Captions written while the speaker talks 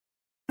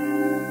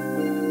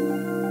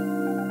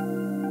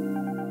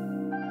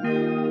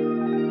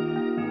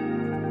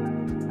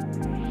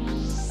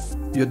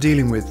you're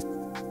dealing with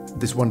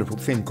this wonderful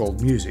thing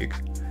called music,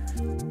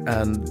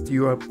 and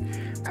you are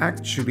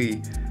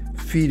actually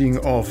feeding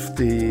off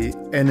the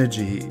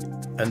energy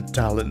and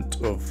talent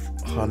of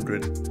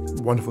 100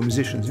 wonderful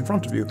musicians in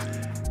front of you.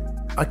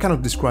 I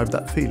cannot describe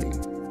that feeling.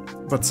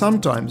 But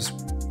sometimes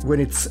when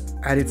it's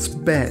at its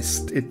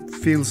best, it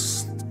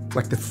feels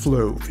like the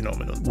flow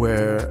phenomenon,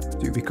 where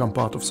you become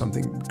part of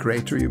something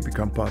greater, you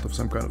become part of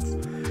some kind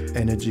of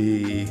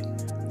energy,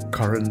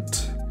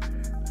 current,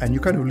 and you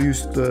kind of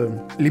lose the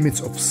limits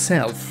of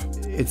self.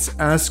 It's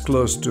as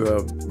close to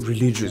a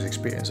religious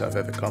experience I've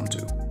ever come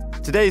to.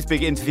 Today's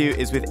big interview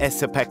is with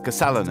Esa-Pekka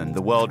Salonen,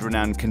 the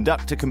world-renowned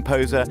conductor,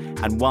 composer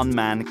and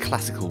one-man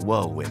classical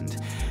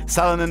whirlwind.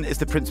 Salonen is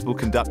the principal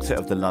conductor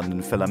of the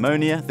London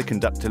Philharmonia, the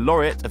conductor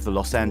laureate of the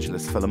Los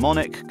Angeles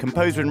Philharmonic,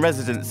 composer in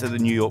residence at the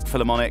New York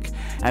Philharmonic,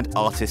 and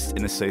artist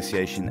in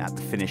association at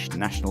the Finnish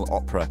National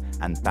Opera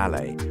and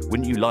Ballet.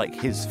 Wouldn't you like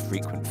his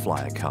frequent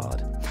flyer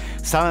card?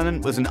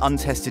 Salonen was an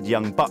untested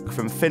young buck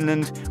from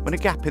Finland when a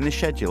gap in the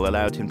schedule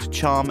allowed him to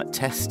charm,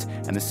 test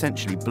and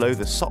essentially blow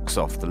the socks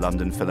off the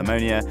London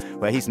Philharmonia,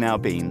 where he's now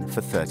been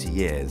for 30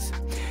 years.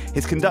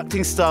 His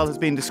conducting style has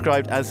been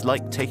described as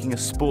like taking a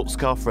sports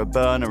car for a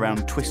burn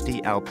around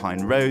twisty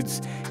alpine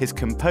roads. His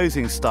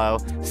composing style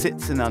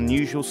sits in an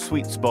unusual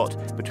sweet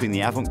spot between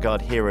the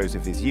avant-garde heroes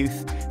of his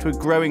youth to a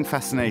growing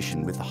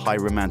fascination with the high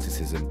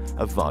romanticism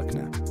of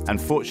Wagner.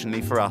 And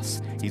fortunately for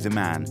us, he's a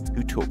man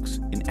who talks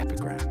in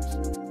epigrams.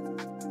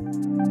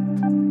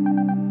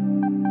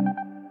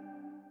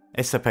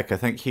 Esa-Pekka,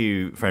 thank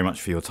you very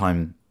much for your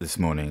time this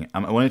morning.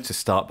 I wanted to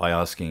start by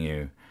asking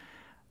you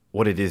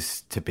what it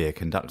is to be a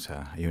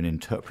conductor. Are you an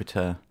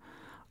interpreter?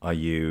 Are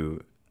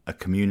you a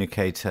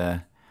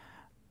communicator?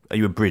 Are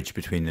you a bridge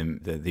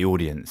between the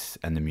audience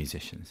and the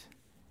musicians?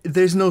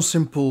 There's no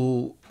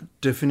simple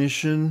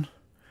definition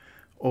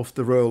of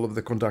the role of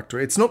the conductor.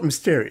 It's not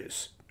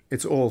mysterious.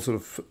 It's all sort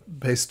of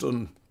based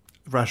on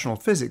rational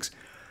physics.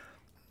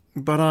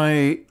 But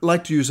I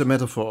like to use a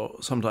metaphor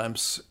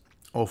sometimes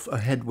of a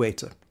head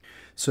waiter.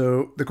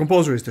 So the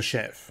composer is the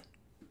chef.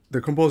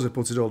 The composer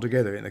puts it all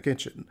together in the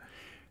kitchen.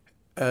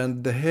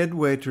 And the head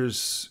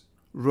waiter's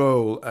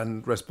role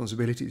and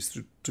responsibility is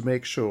to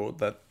make sure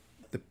that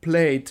the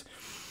plate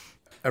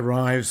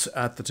arrives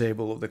at the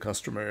table of the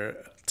customer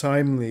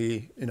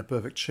timely, in a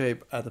perfect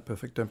shape, at a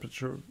perfect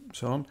temperature,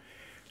 so on.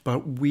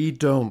 But we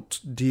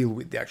don't deal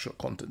with the actual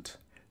content.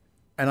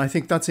 And I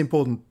think that's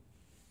important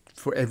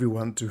for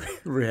everyone to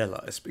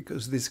realize,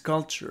 because this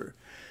culture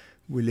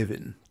we live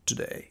in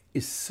today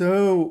is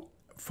so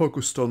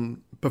focused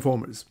on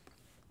performers,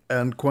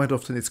 and quite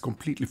often it's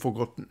completely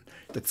forgotten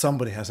that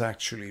somebody has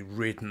actually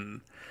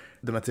written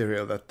the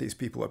material that these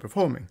people are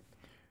performing.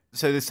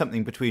 So there's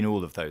something between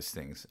all of those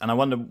things. And I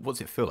wonder,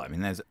 what's it feel like? I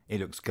mean, it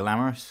looks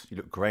glamorous, you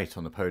look great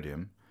on the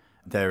podium.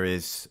 There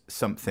is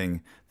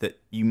something that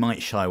you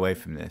might shy away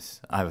from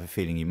this. I have a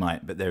feeling you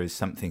might, but there is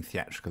something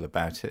theatrical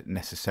about it.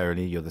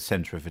 Necessarily, you're the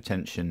centre of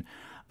attention,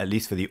 at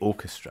least for the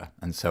orchestra,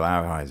 and so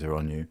our eyes are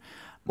on you.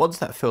 What does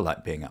that feel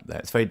like being up there?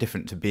 It's very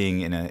different to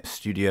being in a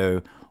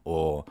studio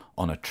or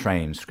on a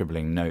train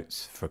scribbling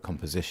notes for a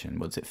composition.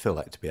 What does it feel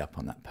like to be up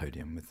on that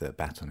podium with the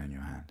baton in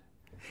your hand?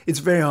 It's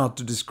very hard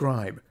to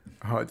describe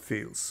how it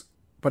feels,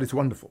 but it's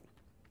wonderful.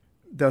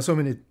 There are so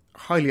many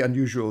highly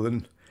unusual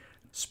and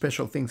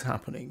special things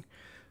happening.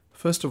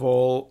 First of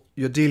all,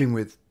 you're dealing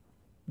with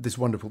this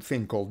wonderful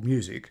thing called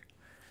music,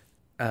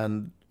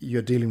 and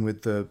you're dealing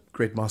with the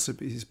great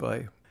masterpieces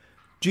by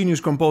genius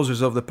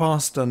composers of the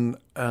past and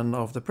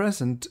of the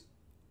present.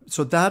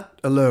 So that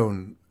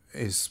alone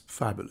is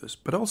fabulous.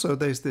 But also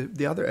there's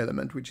the other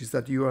element, which is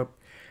that you are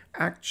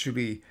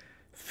actually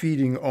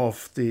feeding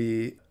off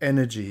the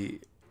energy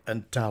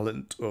and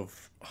talent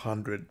of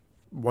 100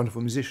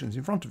 wonderful musicians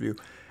in front of you.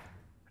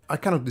 I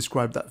cannot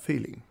describe that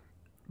feeling.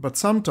 But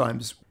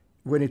sometimes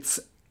when it's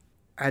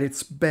at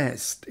its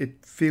best,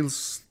 it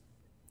feels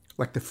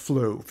like the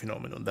flow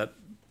phenomenon that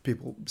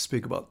people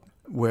speak about,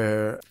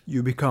 where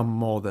you become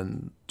more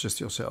than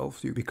just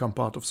yourself. You become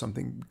part of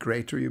something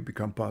greater. You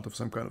become part of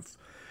some kind of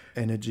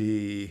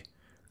energy,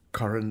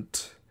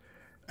 current,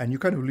 and you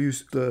kind of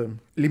lose the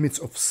limits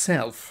of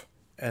self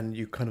and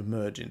you kind of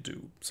merge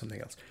into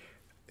something else.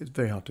 It's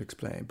very hard to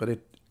explain, but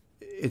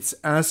it's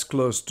as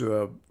close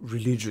to a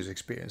religious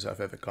experience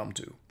I've ever come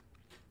to.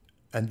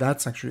 And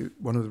that's actually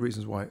one of the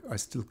reasons why I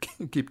still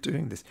keep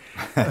doing this.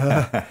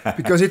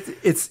 Because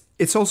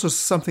it's also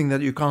something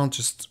that you can't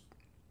just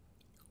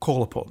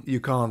call upon. You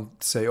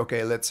can't say,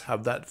 okay, let's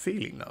have that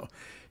feeling now.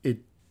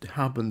 It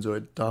happens or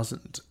it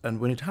doesn't. And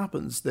when it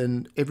happens,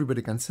 then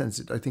everybody can sense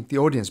it. I think the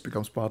audience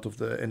becomes part of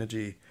the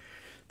energy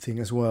thing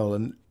as well.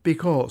 And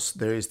because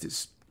there is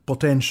this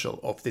potential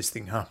of this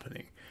thing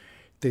happening,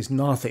 there's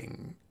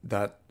nothing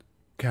that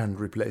can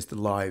replace the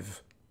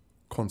live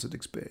concert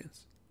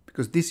experience.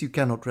 Because this you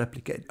cannot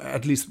replicate,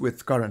 at least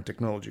with current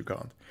technology you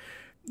can't.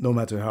 No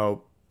matter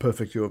how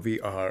perfect your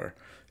VR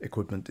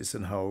equipment is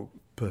and how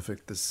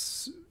perfect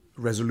this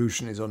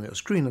resolution is on your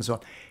screen and so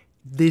on,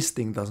 this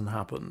thing doesn't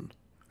happen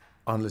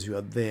unless you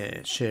are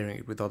there sharing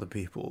it with other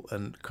people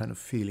and kind of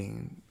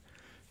feeling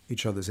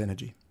each other's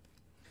energy.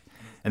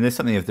 And there's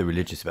something of the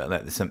religious about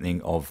that. There's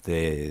something of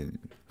the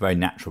very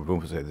natural, but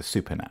also the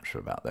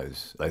supernatural about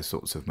those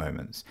sorts of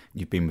moments.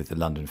 You've been with the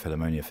London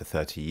Philharmonia for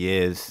 30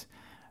 years.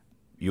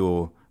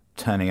 You're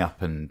turning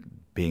up and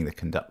being the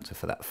conductor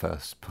for that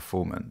first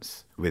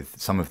performance with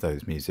some of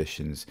those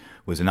musicians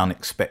was an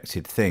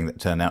unexpected thing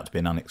that turned out to be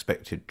an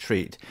unexpected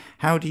treat.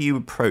 How do you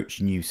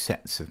approach new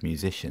sets of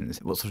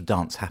musicians? What sort of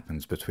dance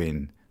happens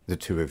between the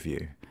two of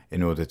you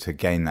in order to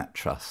gain that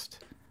trust?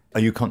 Are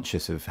you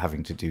conscious of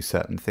having to do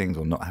certain things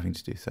or not having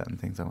to do certain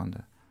things, I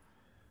wonder?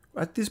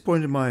 At this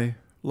point in my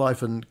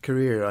life and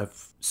career,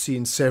 I've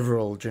seen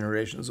several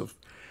generations of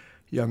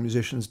young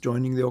musicians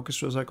joining the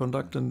orchestras I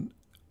conduct, and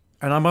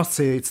I must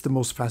say it's the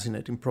most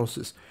fascinating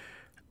process,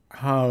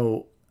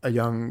 how a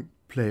young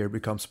player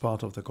becomes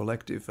part of the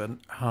collective and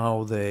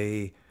how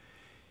they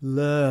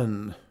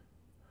learn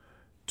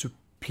to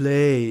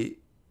play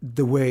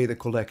the way the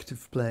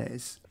collective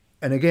plays.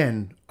 And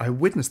again, I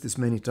witnessed this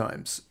many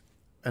times,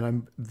 and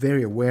I'm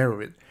very aware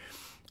of it.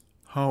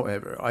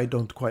 However, I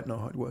don't quite know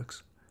how it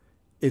works.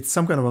 It's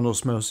some kind of an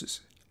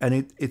osmosis,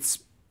 and it's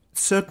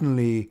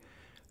certainly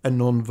a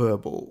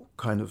non-verbal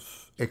kind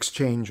of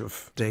exchange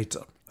of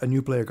data. A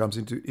new player comes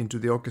into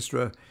the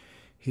orchestra,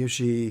 he or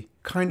she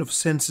kind of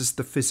senses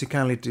the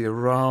physicality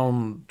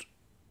around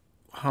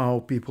how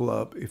people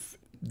are, if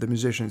the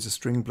musician is a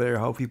string player,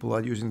 how people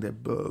are using their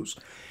bows,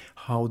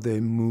 how they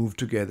move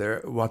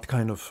together, what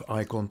kind of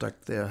eye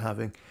contact they are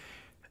having,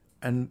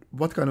 and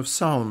what kind of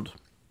sound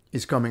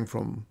is coming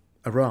from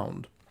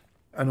around.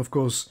 And of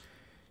course,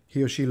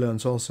 he or she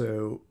learns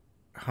also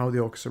how the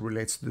orchestra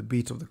relates to the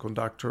beat of the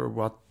conductor,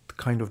 what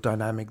kind of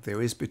dynamic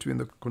there is between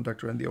the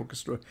conductor and the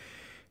orchestra.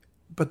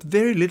 But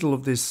very little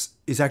of this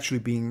is actually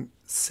being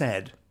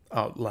said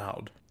out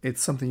loud.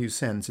 It's something you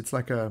sense. It's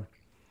like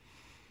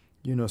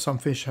some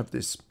fish have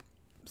this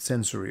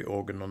sensory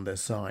organ on their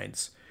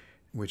sides,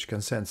 which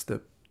can sense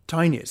the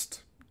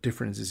tiniest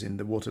differences in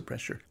the water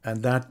pressure.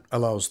 And that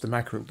allows the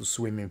mackerel to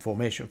swim in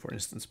formation, for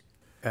instance.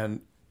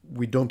 And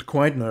we don't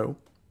quite know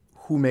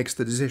who makes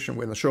the decision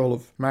when a shoal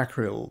of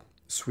mackerel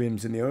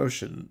swims in the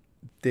ocean.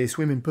 They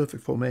swim in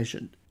perfect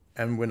formation.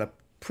 And when a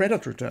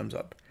predator turns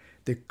up,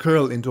 they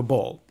curl into a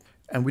ball.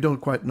 And we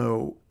don't quite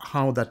know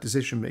how that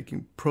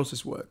decision-making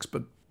process works.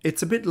 But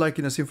it's a bit like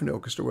in a symphony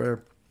orchestra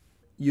where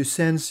you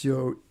sense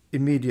your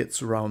immediate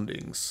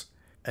surroundings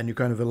and you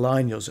kind of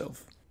align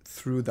yourself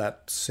through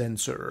that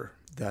sensor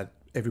that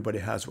everybody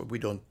has, what we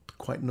don't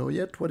quite know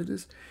yet what it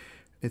is.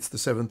 It's the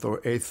seventh or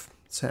eighth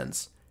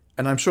sense.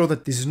 And I'm sure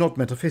that this is not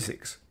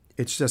metaphysics.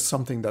 It's just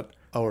something that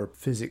our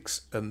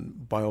physics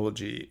and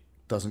biology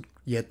doesn't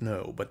yet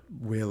know, but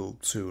will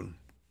soon.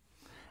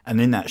 And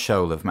in that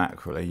shoal of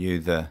mackerel, are you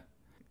the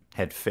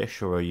head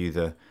fish, or are you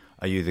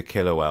the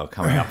killer whale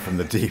coming up from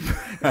the deep,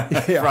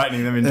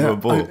 frightening them into a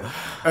ball?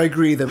 I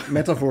agree. The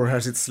metaphor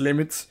has its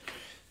limits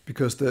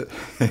because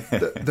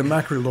the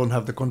mackerel don't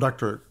have the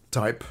conductor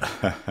type,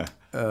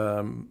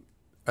 and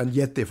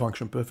yet they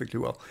function perfectly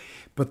well.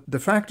 But the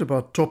fact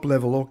about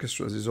top-level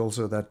orchestras is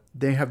also that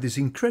they have this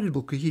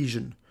incredible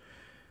cohesion,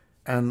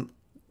 and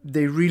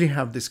they really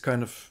have this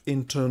kind of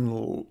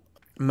internal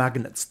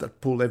magnets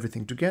that pull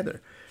everything together.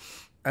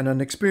 And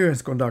an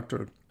experienced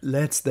conductor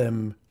lets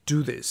them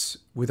do this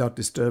without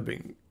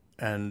disturbing.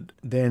 And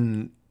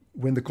then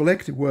when the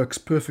collective works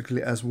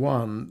perfectly as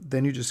one,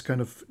 then you just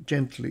kind of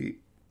gently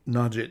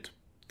nudge it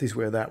this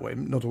way or that way.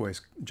 Not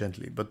always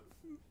gently,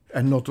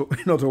 and not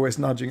always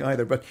nudging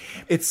either. But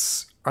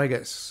it's, I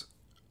guess,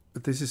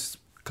 this is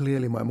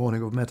clearly my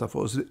morning of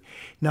metaphors.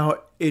 Now,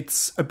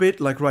 it's a bit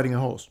like riding a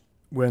horse.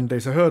 When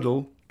there's a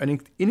hurdle, an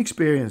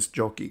inexperienced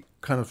jockey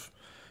kind of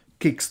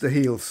kicks the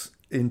heels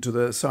into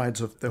the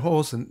sides of the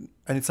horse, and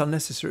it's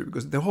unnecessary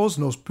because the horse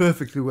knows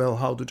perfectly well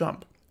how to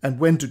jump and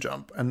when to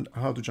jump and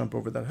how to jump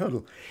over that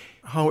hurdle.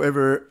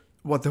 However,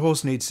 what the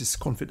horse needs is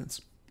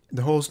confidence.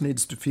 The horse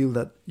needs to feel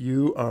that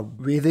you are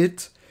with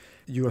it,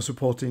 you are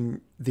supporting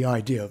the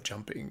idea of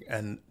jumping,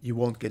 and you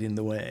won't get in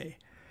the way.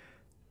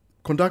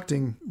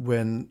 Conducting,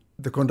 when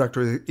the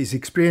conductor is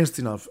experienced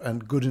enough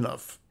and good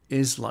enough,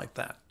 is like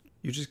that.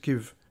 You just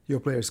give your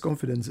players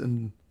confidence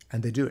and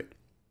they do it.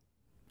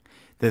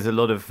 There's a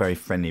lot of very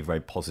friendly, very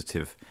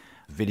positive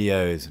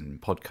videos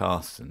and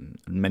podcasts, and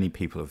many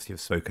people obviously have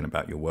spoken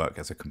about your work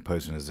as a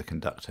composer and as a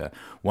conductor.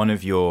 One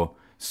of your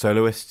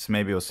soloists,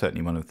 maybe, or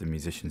certainly one of the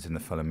musicians in the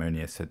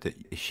Philharmonia, said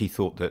that she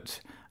thought that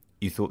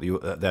you thought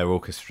that their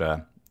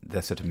orchestra,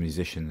 their set of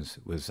musicians,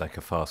 was like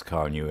a fast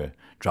car and you were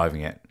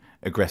driving it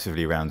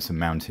aggressively around some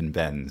mountain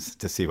bends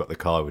to see what the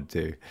car would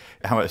do.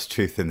 How much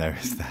truth in there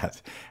is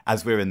that,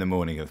 as we're in the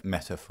morning of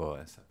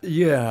metaphors?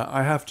 Yeah,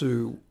 I have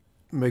to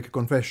make a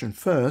confession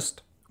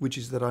first, which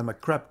is that I'm a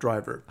crap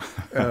driver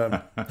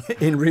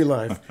in real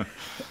life.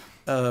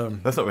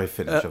 That's not very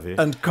Finnish of you.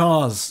 And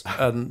cars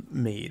and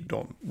me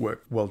don't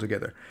work well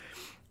together.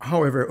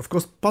 However, of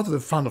course, part of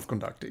the fun of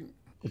conducting,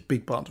 a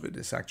big part of it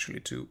is actually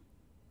to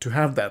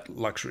have that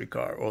luxury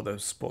car or the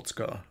sports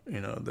car,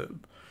 the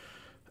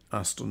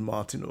Aston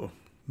Martin or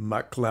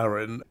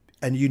McLaren,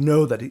 and you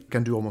know that it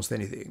can do almost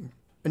anything.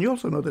 And you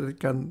also know that it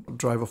can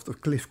drive off the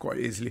cliff quite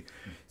easily.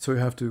 So you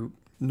have to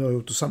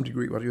know to some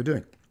degree what you're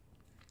doing.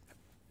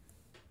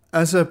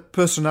 As a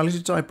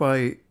personality type,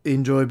 I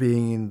enjoy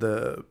being in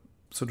the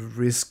sort of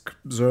risk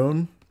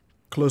zone,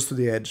 close to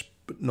the edge,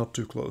 but not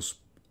too close.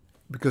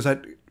 Because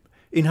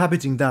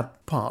inhabiting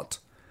that part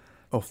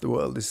of the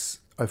world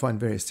I find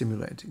very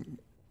stimulating,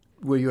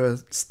 where you are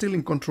still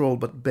in control,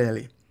 but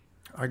barely.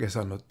 I guess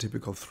I'm a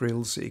typical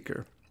thrill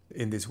seeker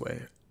in this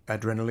way.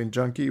 Adrenaline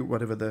junkie,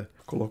 whatever the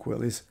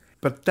colloquial is.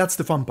 But that's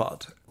the fun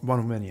part, one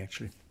of many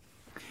actually.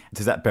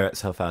 Does that bear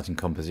itself out in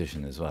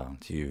composition as well?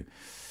 Do you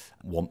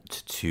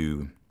want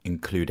to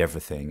include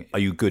everything? Are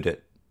you good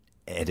at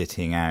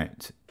editing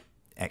out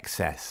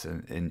excess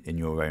in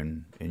your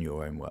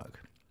own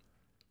work?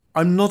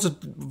 I'm not a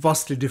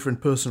vastly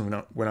different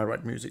person when I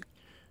write music.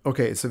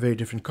 Okay, it's a very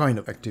different kind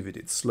of activity.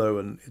 It's slow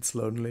and it's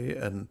lonely,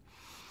 and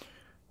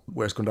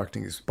whereas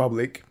conducting is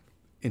public,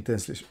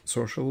 intensely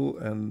social,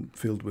 and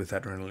filled with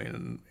adrenaline,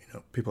 and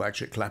people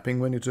actually clapping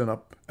when you turn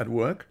up at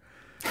work,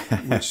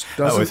 which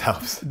always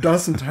helps.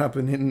 Doesn't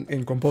happen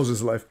in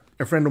composer's life.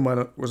 A friend of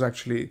mine was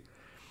actually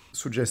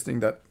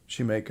suggesting that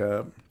she make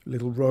a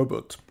little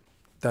robot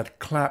that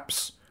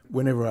claps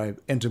whenever I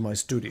enter my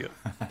studio.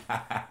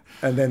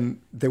 And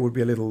then there would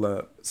be a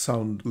little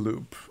sound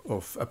loop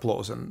of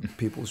applause and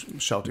people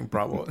shouting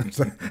bravo.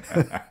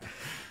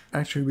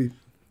 Actually,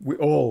 we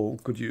all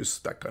could use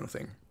that kind of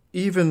thing.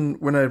 Even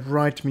when I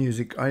write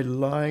music, I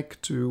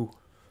like to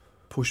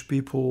push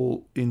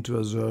people into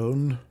a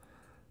zone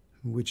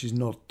which is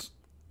not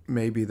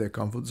maybe their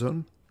comfort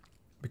zone,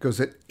 because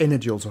the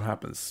energy also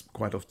happens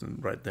quite often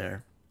right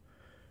there,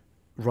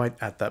 right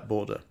at that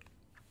border,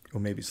 or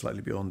maybe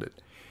slightly beyond it.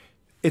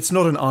 It's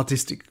not an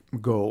artistic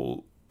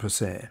goal per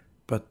se,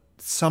 but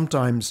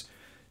sometimes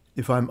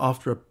if I'm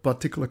after a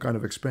particular kind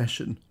of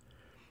expression,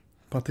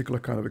 particular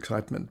kind of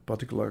excitement,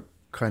 particular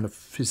kind of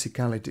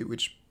physicality,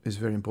 which is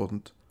very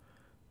important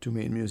to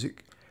me in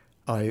music,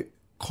 I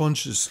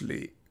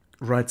consciously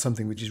write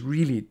something which is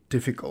really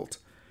difficult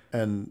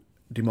and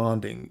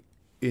demanding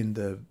in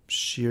the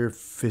sheer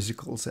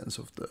physical sense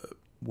of the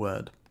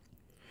word.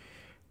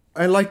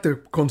 I like the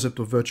concept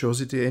of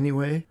virtuosity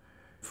anyway.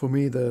 For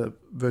me, the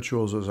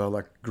virtuosos are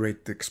like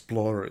great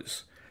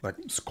explorers, like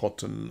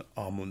Scott and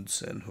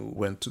Amundsen, who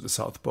went to the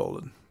South Pole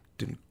and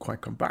didn't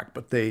quite come back.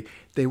 But they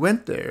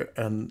went there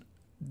and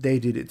they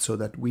did it so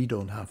that we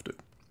don't have to.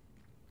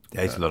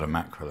 They ate a lot of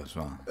mackerel as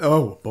well.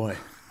 Oh, boy.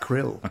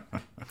 Krill.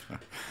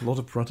 A lot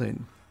of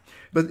protein.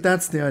 But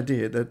that's the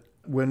idea, that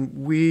when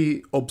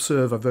we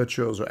observe a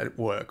virtuoso at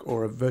work,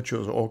 or a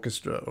virtuoso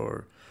orchestra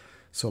or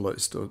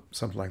soloist or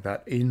something like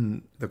that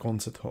in the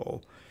concert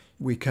hall,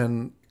 we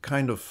can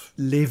kind of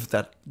live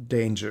that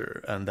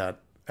danger and that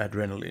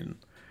adrenaline.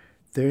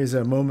 There is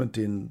a moment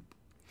in...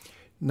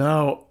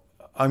 Now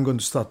I'm going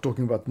to start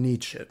talking about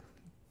Nietzsche.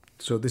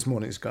 So this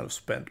morning is kind of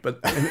spent, but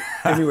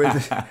anyway.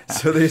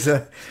 So there's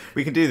a.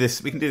 We can do this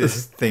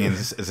thing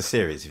as a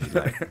series if you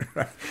like.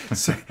 Right.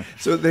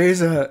 So there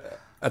is a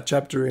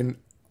chapter in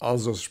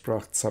Also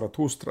sprach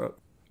Zarathustra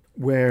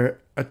where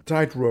a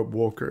tightrope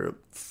walker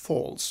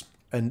falls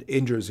and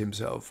injures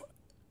himself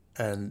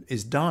and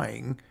is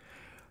dying.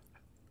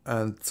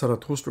 And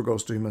Zarathustra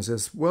goes to him and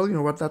says, "Well, you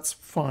know what? That's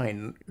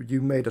fine.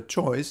 You made a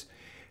choice.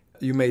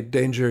 You made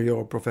danger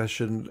your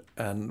profession,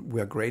 and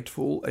we are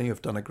grateful. And you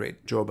have done a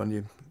great job.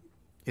 And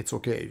it's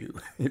okay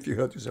if you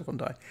hurt yourself and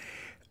die."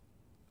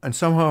 And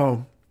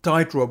somehow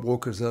tightrope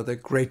walkers are the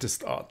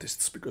greatest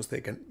artists because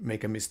they can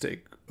make a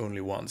mistake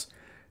only once.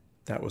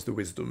 That was the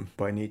wisdom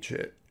by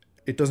Nietzsche.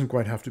 It doesn't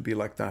quite have to be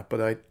like that,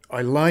 but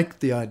I like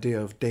the idea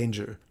of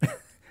danger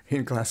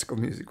in classical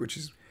music, which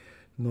is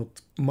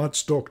not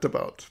much talked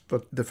about.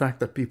 But the fact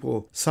that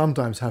people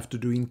sometimes have to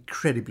do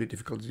incredibly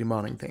difficult,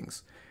 demanding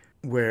things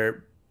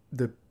where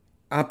the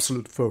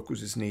absolute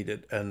focus is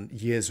needed and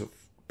years of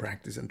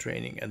practice and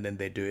training, and then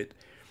they do it,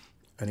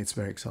 and it's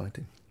very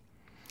exciting.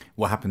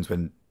 What happens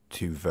when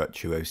two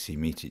virtuosi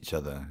meet each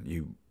other?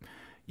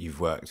 You've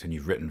worked and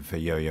you've written for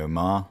Yo-Yo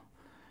Ma.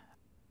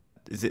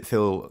 Does it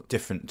feel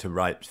different to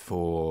write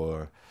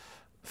for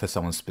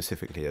someone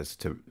specifically, as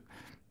to,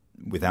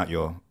 without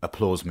your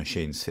applause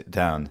machine, sit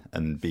down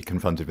and be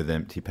confronted with an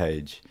empty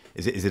page?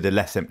 Is it a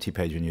less empty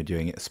page when you're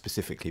doing it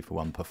specifically for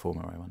one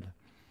performer, I wonder?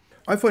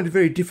 I find it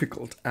very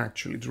difficult,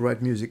 actually, to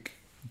write music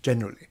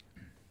generally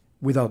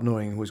without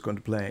knowing who is going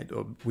to play it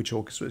or which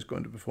orchestra is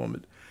going to perform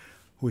it,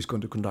 who is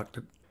going to conduct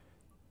it.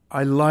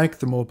 I like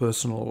the more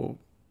personal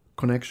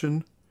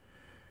connection,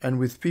 and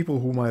with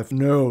people whom I have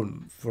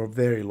known for a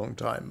very long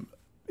time,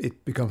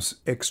 it becomes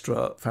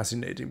extra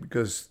fascinating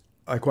because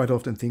I quite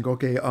often think,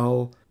 okay,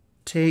 I'll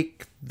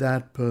take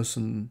that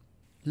person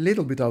a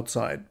little bit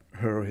outside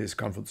her or his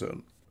comfort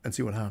zone and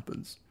see what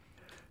happens.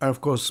 And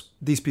of course,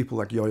 these people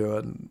like Yo-Yo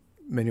and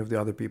many of the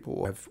other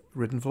people I've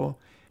written for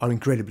are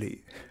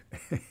incredibly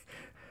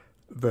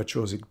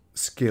virtuosic,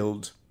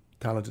 skilled,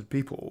 talented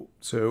people.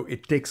 So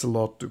it takes a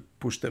lot to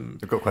push them.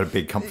 They've got quite a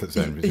big comfort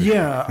zone.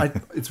 Yeah,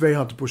 it's very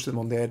hard to push them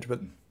on the edge.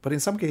 But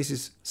in some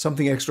cases,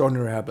 something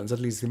extraordinary happens, at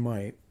least in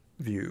my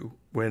view,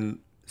 when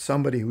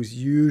somebody who's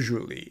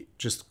usually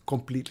just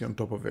completely on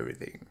top of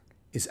everything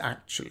is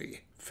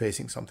actually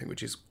facing something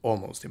which is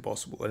almost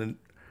impossible. And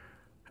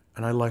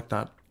I like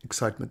that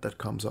excitement that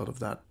comes out of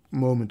that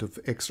moment of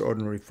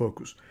extraordinary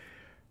focus.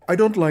 I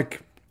don't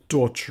like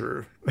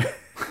torture.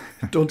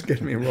 Don't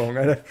get me wrong.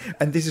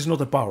 And this is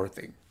not a power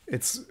thing.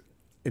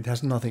 It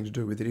has nothing to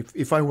do with it.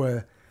 If I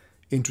were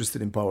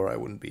interested in power, I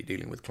wouldn't be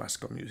dealing with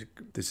classical music.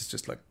 This is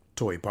just like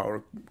toy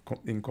power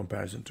in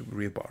comparison to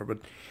real power. But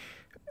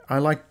I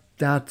like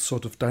that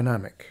sort of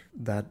dynamic,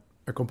 that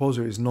a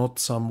composer is not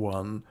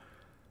someone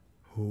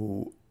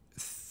who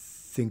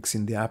thinks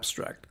in the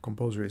abstract. A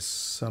composer is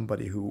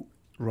somebody who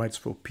writes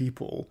for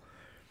people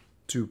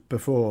to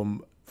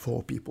perform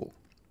for people.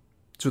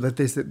 So that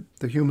there's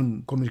the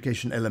human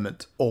communication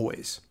element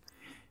always.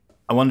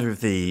 I wonder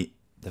if the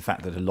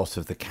fact that a lot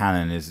of the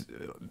canon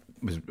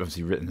was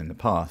obviously written in the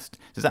past,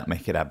 does that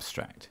make it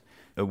abstract?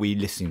 Are we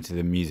listening to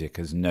the music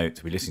as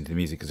notes? Are we listening to the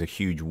music as a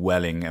huge,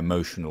 welling,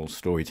 emotional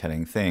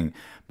storytelling thing?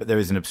 But there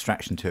is an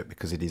abstraction to it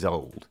because it is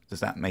old.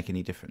 Does that make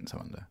any difference, I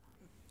wonder?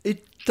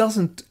 It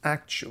doesn't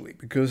actually,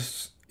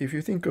 because if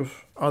you think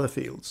of other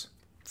fields,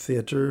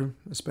 theatre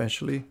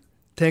especially,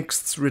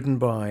 texts written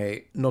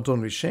by not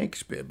only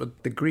Shakespeare,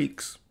 but the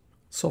Greeks,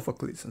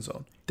 Sophocles and so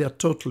on, they're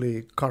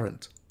totally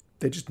current.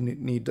 They just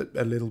need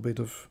a little bit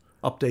of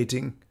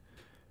updating,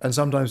 and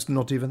sometimes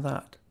not even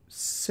that.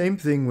 Same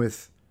thing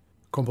with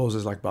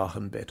composers like Bach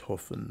and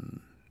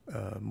Beethoven,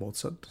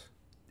 Mozart.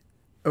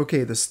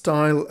 Okay, the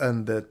style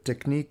and the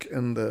technique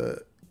and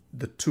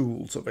the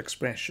tools of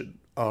expression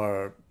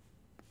are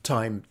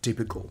time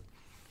typical.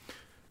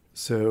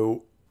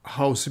 So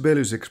how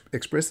Sibelius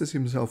expresses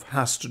himself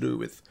has to do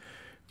with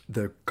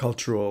the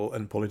cultural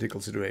and political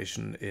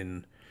situation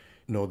in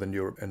Northern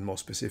Europe, and more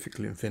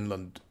specifically in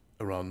Finland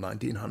around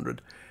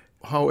 1900.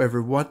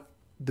 However, what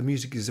the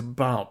music is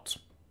about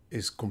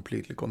is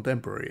completely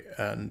contemporary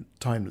and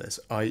timeless,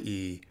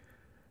 i.e.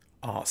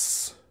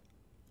 us,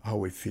 how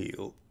we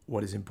feel,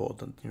 what is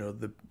important,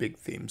 the big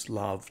themes,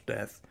 love,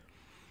 death,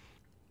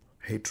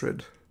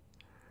 hatred,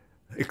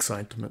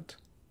 excitement,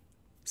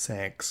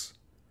 sex,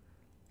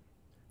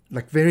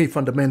 like very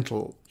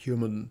fundamental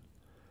human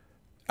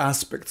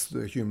aspects to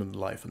the human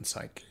life and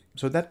psyche.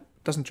 So that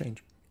doesn't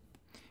change.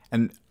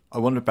 And I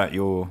wonder about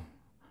your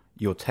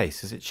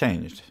taste. Has it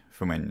changed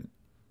from when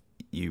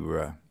you were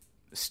a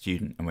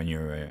student and when you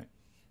were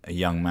a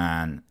young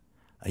man,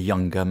 a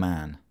younger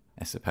man,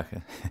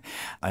 Esa-Pekka?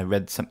 I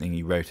read something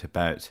you wrote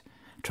about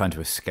trying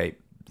to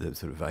escape the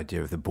sort of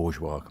idea of the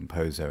bourgeois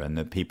composer and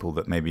the people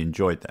that maybe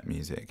enjoyed that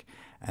music,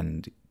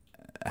 and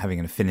having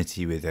an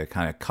affinity with a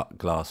kind of cut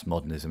glass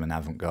modernism and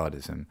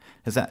avant-gardism.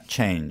 Has that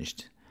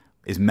changed?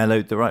 Is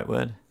mellowed the right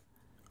word?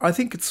 I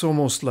think it's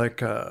almost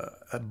like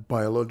a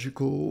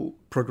biological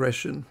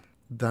progression,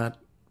 that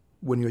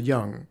when you're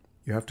young,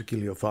 you have to kill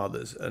your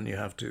fathers and you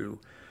have to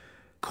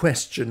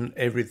question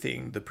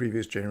everything the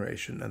previous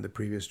generation and the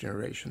previous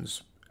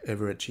generations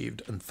ever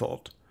achieved and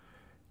thought.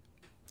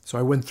 So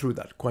I went through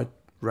that quite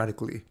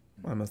radically,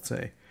 I must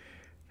say.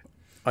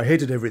 I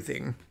hated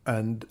everything,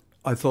 and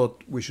I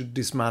thought we should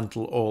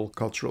dismantle all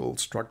cultural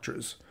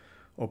structures,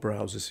 opera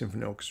houses,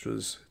 symphony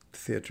orchestras,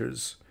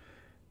 theatres,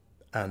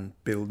 and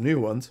build new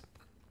ones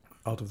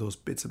out of those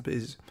bits and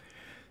pieces.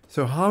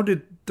 So how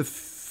did the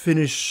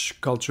Finnish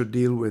culture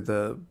deal with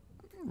a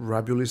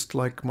rabulist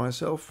like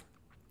myself?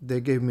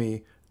 They gave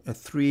me a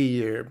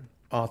 3-year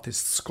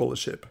artist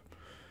scholarship,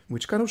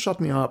 which kind of shut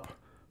me up.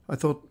 I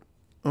thought,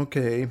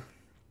 okay,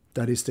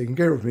 that is taking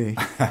care of me.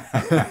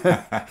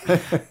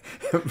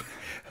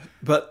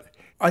 But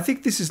I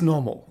think this is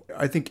normal.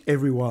 I think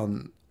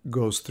everyone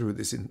goes through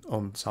this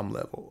on some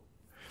level.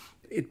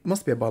 It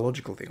must be a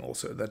biological thing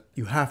also, that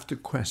you have to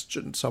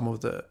question some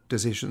of the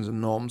decisions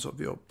and norms of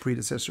your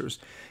predecessors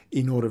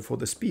in order for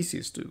the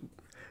species to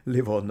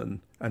live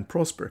on and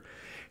prosper.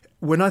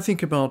 When I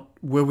think about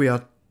where we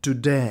are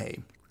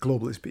today,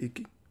 globally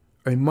speaking,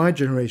 my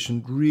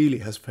generation really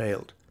has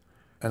failed,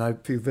 and I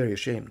feel very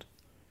ashamed.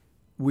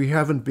 We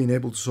haven't been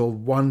able to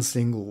solve one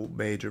single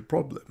major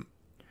problem.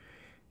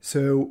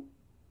 So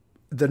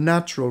the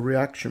natural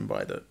reaction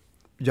by the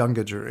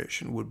younger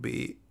generation would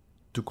be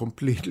to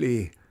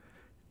completely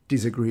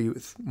disagree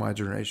with my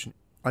generation.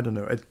 I don't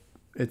know.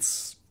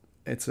 It's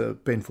a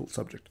painful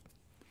subject.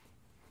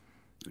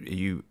 Are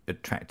you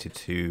attracted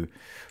to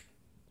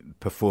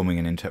performing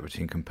and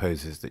interpreting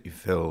composers that you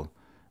feel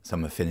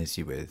some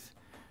affinity with?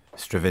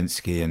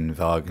 Stravinsky and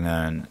Wagner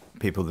and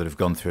people that have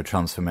gone through a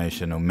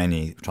transformation or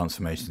many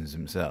transformations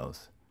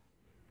themselves?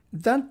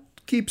 That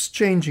keeps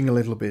changing a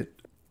little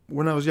bit.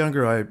 When I was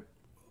younger,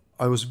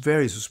 I was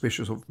very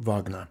suspicious of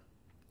Wagner,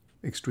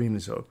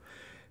 extremely so.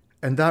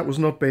 And that was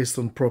not based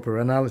on proper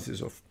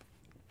analysis of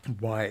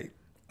why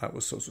I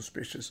was so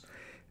suspicious,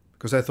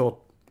 because I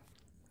thought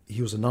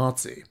he was a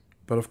Nazi.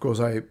 But of course,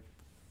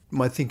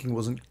 my thinking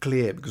wasn't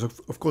clear, because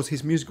of course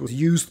his music was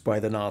used by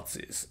the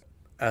Nazis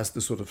as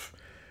the sort of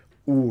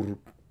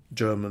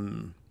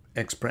Ur-German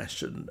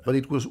expression. But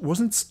it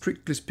wasn't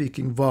strictly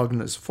speaking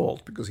Wagner's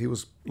fault, because he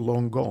was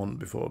long gone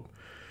before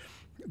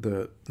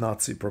the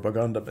Nazi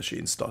propaganda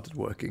machine started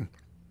working.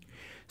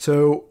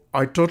 So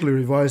I totally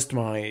revised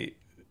my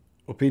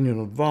opinion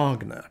on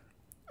Wagner,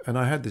 and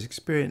I had this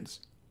experience.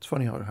 It's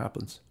funny how it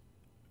happens.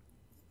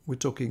 We're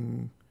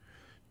talking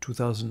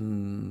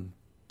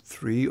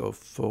 2003 or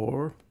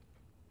 4.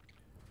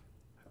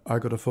 I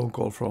got a phone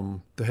call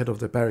from the head of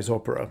the Paris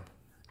Opera,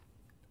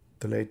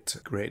 the late,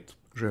 great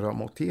Gérard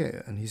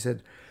Mortier, and he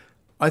said,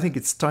 I think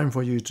it's time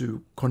for you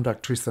to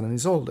conduct Tristan and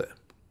Isolde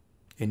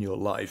in your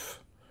life.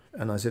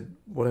 And I said,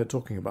 what are you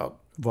talking about?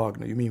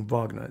 Wagner? You mean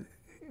Wagner?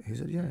 He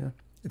said, yeah,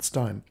 it's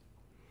time.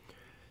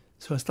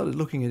 So I started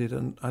looking at it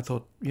and I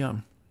thought,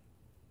 yeah,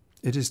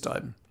 it is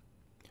time.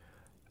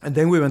 And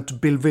then we went to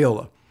Bill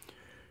Viola,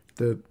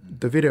 the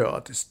video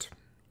artist,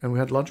 and we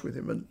had lunch with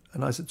him.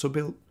 And I said, so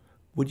Bill,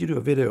 would you do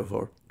a video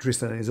for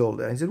Tristan and Isolde?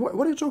 And he said, what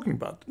are you talking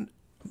about?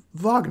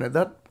 Wagner,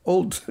 that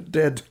old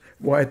dead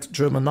white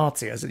German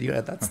Nazi. I said,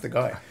 yeah, that's the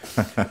guy.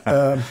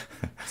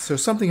 So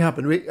something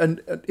happened.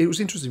 And it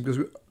was interesting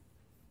because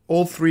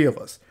all three of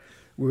us,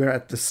 we were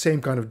at the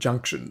same kind of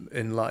junction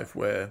in life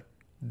where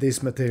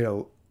this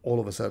material all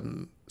of a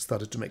sudden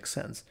started to make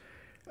sense.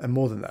 And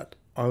more than that,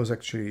 I was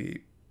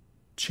actually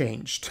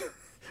changed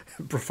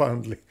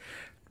profoundly.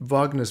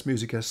 Wagner's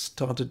music has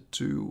started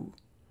to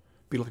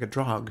be like a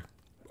drug.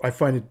 I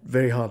find it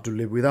very hard to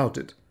live without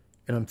it.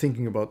 And I'm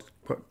thinking about it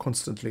quite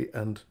constantly.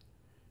 And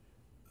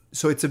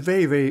so it's a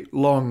very, very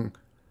long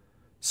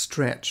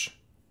stretch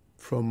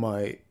from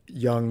my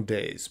young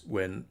days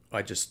when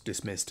I just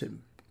dismissed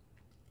him.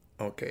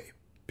 Okay,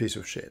 piece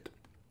of shit.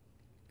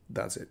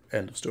 That's it.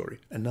 End of story.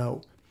 And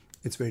now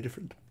it's very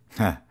different.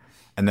 And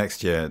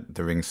next year,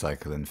 the Ring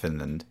Cycle in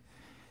Finland.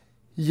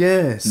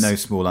 Yes. No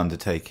small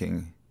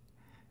undertaking.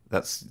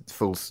 That's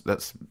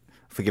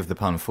forgive the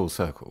pun, full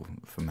circle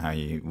from how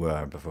you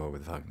were before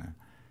with Wagner.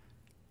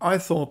 I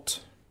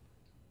thought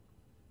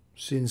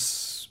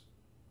since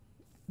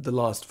the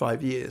last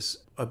 5 years,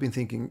 I've been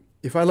thinking,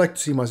 if I like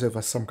to see myself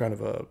as some kind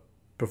of a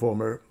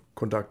performer,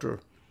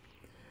 conductor,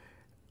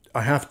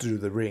 I have to do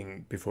the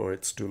Ring before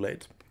it's too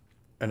late.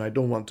 And I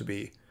don't want to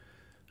be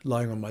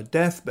lying on my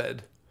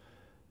deathbed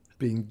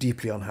being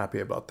deeply unhappy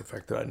about the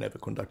fact that I never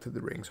conducted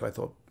the Ring. So I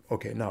thought,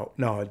 okay, now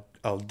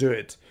I'll do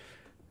it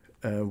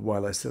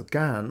while I still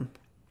can.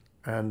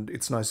 And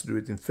it's nice to do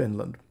it in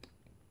Finland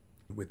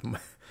with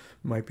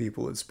my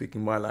people and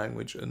speaking my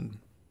language and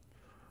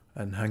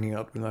hanging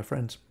out with my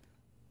friends.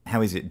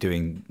 How is it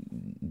doing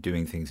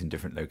things in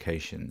different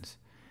locations?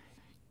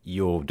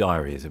 Your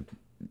diary is a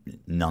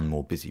none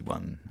more busy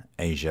one.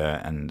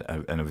 Asia and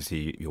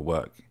obviously your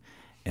work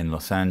in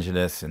Los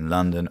Angeles, in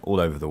London, all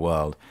over the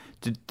world.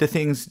 Do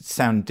things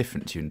sound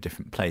different to you in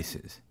different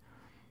places?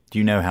 Do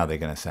you know how they're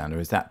going to sound, or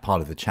is that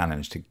part of the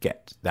challenge to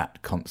get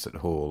that concert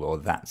hall or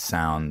that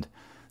sound,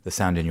 the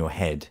sound in your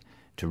head,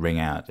 to ring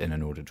out in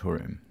an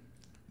auditorium?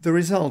 The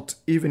result,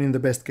 even in the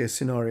best case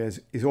scenarios,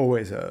 is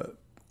always a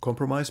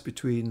compromise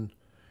between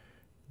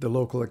the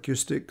local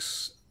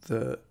acoustics,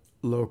 the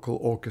local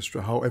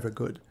orchestra, however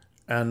good,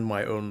 and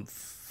my own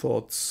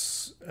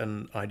thoughts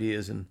and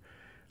ideas and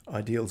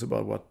ideals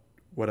about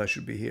what I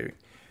should be hearing.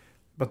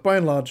 But by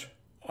and large,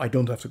 I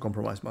don't have to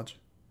compromise much.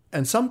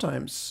 And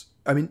sometimes,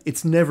 I mean,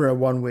 it's never a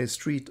one-way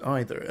street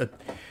either.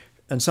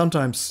 And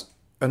sometimes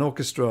an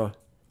orchestra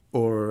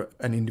or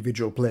an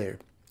individual player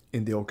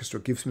in the orchestra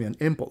gives me an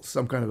impulse,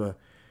 some kind of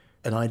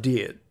an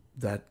idea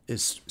that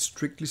is,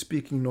 strictly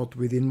speaking, not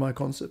within my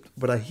concept,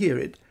 but I hear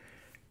it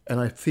and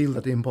I feel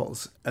that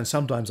impulse. And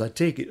sometimes I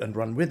take it and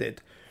run with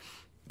it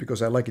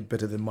because I like it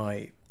better than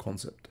my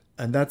concept.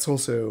 And that's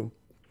also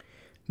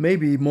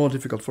maybe more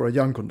difficult for a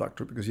young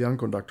conductor, because young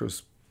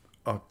conductors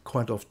are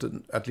quite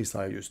often, at least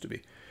I used to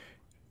be,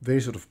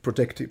 very sort of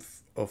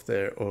protective of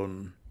their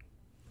own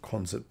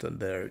concept and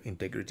their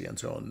integrity and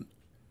so on.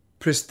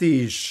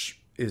 Prestige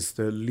is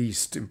the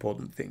least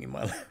important thing in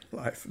my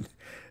life.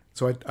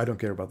 So I don't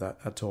care about that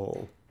at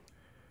all.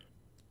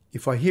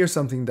 If I hear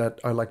something that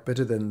I like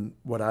better than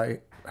what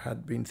I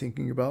had been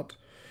thinking about,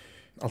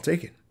 I'll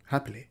take it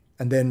happily.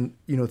 And then,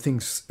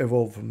 things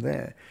evolve from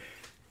there.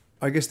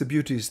 I guess the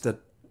beauty is that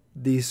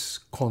these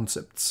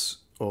concepts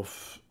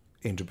of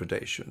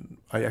interpretation,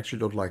 I actually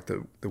don't like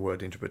the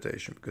word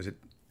interpretation because it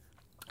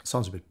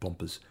sounds a bit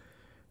pompous.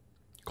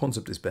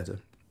 Concept is better.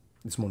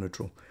 It's more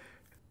neutral.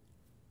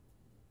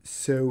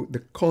 So the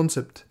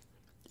concept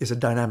is a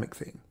dynamic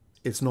thing.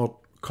 It's not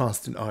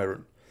cast in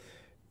iron.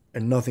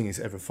 And nothing is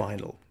ever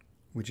final,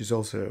 which is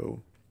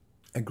also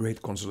a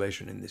great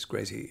consolation in this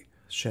crazy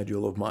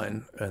schedule of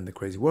mine and the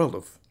crazy world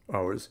of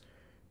ours,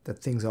 that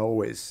things are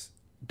always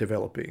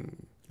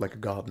developing like a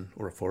garden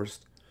or a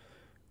forest.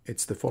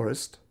 It's the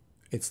forest,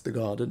 it's the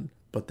garden,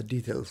 but the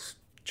details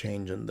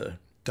change and the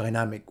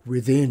dynamic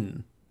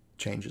within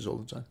changes all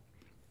the time.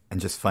 And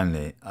just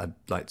finally, I'd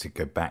like to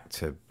go back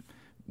to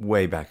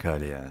way back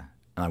earlier,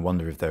 and I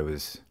wonder if there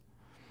was...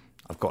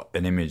 I've got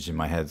an image in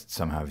my head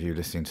somehow of you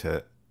listening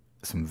to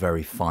some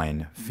very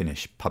fine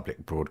Finnish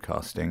public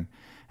broadcasting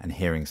and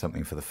hearing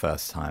something for the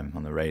first time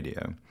on the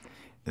radio.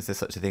 Is there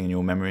such a thing in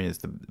your memory as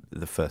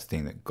the first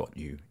thing that got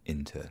you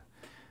into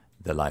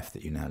the life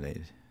that you now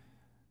lead?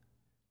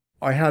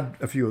 I had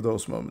a few of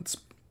those moments.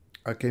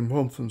 I came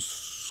home from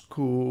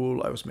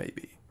school, I was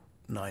maybe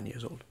 9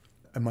 years old.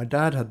 And my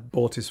dad had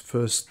bought his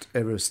first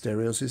ever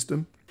stereo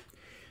system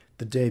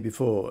the day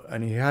before,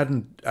 and he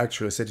hadn't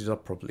actually set it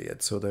up properly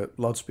yet. So the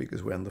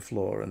loudspeakers were on the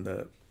floor and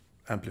the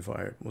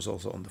amplifier was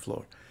also on the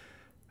floor.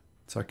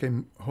 So I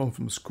came home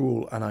from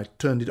school and I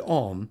turned it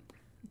on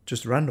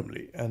just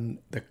randomly, and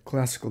the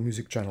classical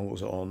music channel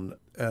was on,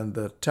 and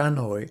the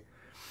tannoy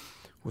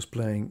was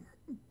playing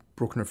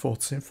Bruckner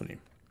Fourth Symphony.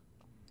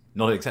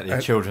 Not exactly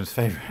a children's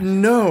favourite.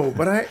 No,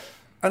 but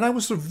I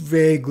was sort of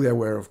vaguely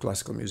aware of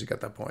classical music at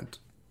that point.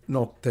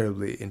 Not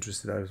terribly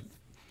interested. I was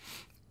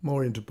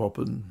more into pop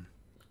and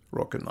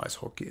rock and ice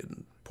hockey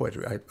and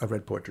poetry. I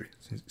read poetry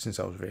since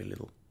I was very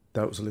little.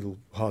 That was a little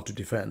hard to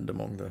defend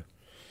among the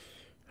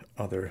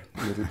other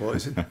little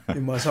boys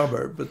in my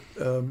suburb.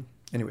 But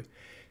anyway,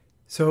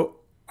 so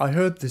I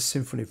heard this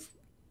symphony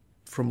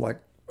from like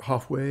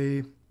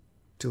halfway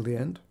till the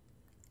end,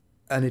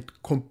 and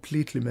it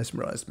completely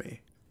mesmerized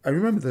me. I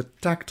remember the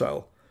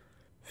tactile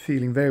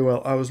feeling very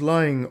well. I was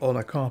lying on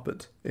a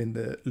carpet in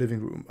the living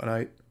room, and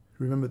I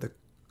remember the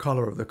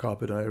color of the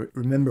carpet. I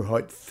remember how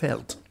it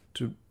felt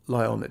to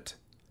lie on it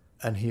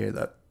and hear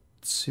that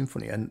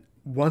symphony. And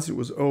once it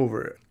was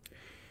over,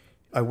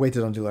 I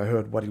waited until I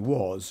heard what it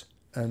was.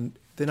 And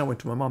then I went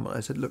to my mum and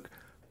I said, look,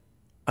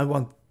 I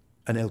want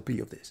an LP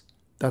of this.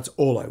 That's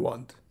all I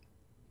want.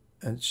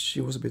 And she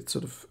was a bit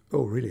sort of,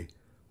 oh, really?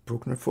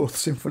 Bruckner Fourth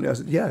Symphony? I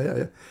said,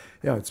 yeah,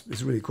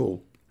 it's really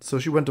cool. So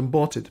she went and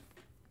bought it.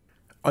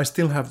 I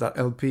still have that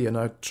LP, and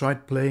I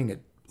tried playing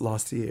it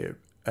last year,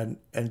 and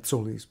it's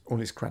only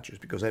scratches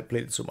because I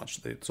played it so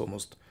much that it's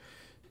almost,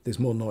 there's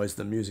more noise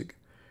than music.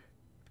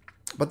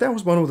 But that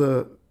was one of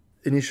the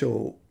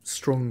initial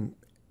strong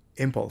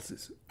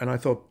impulses, and I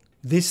thought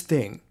this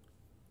thing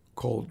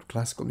called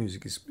classical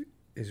music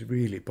is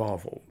really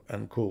powerful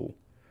and cool.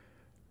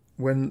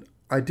 When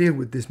I deal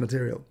with this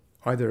material,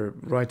 either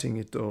writing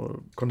it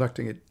or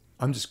conducting it,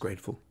 I'm just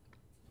grateful.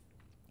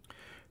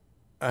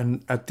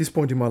 And at this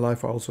point in my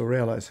life, I also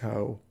realize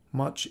how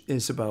much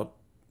is about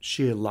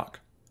sheer luck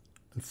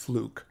and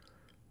fluke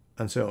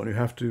and so on. You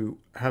have to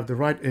have the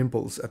right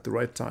impulse at the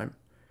right time,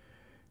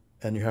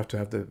 and you have to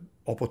have the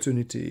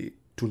opportunity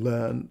to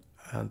learn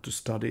and to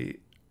study.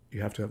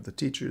 You have to have the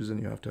teachers,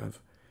 and you have to have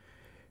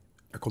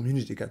a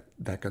community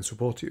that can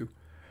support you,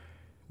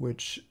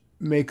 which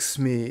makes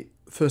me,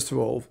 first of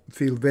all,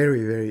 feel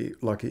very, very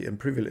lucky and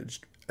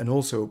privileged, and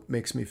also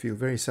makes me feel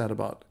very sad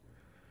about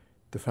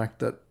the fact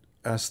that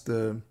as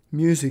the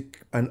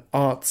music and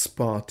arts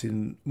part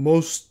in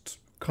most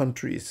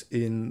countries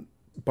in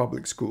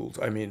public schools,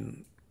 I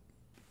mean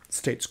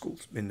state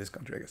schools in this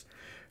country, I guess,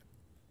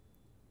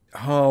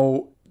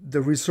 how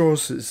the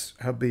resources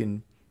have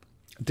been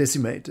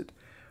decimated,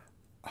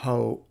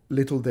 how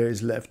little there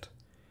is left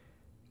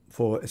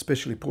for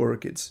especially poorer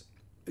kids.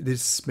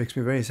 This makes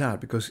me very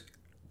sad, because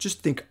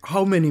just think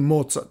how many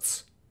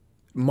Mozarts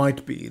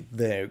might be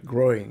there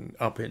growing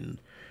up in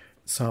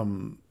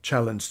some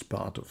challenged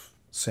part of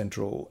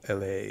central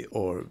LA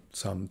or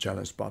some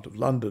challenged part of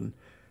London,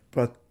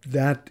 but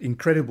that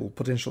incredible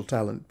potential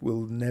talent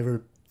will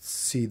never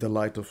see the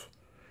light of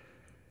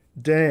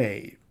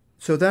day.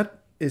 So that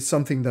is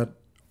something that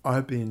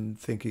I've been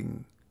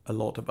thinking a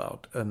lot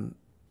about, and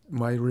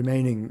my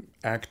remaining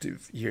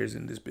active years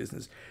in this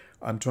business,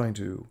 I'm trying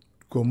to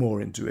go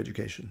more into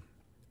education,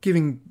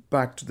 giving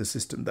back to the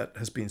system that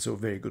has been so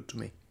very good to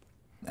me.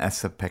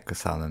 Esa-Pekka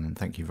Salonen,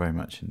 thank you very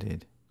much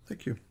indeed.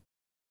 Thank you.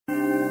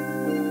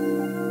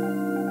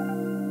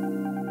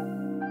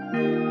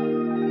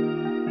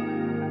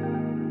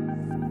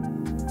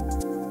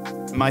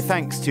 My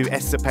thanks to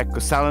Esa-Pekka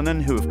Salonen,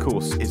 who of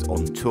course is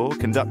on tour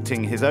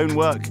conducting his own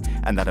work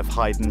and that of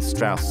Haydn,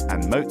 Strauss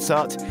and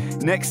Mozart.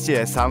 Next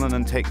year,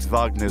 Salonen takes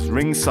Wagner's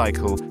Ring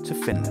Cycle to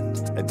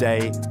Finland, a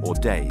day or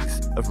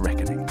days of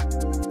reckoning.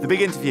 The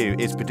Big Interview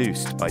is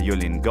produced by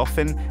Julien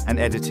Goffin and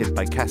edited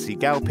by Cassie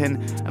Galpin,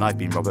 and I've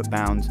been Robert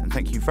Bound, and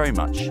thank you very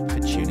much for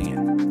tuning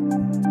in.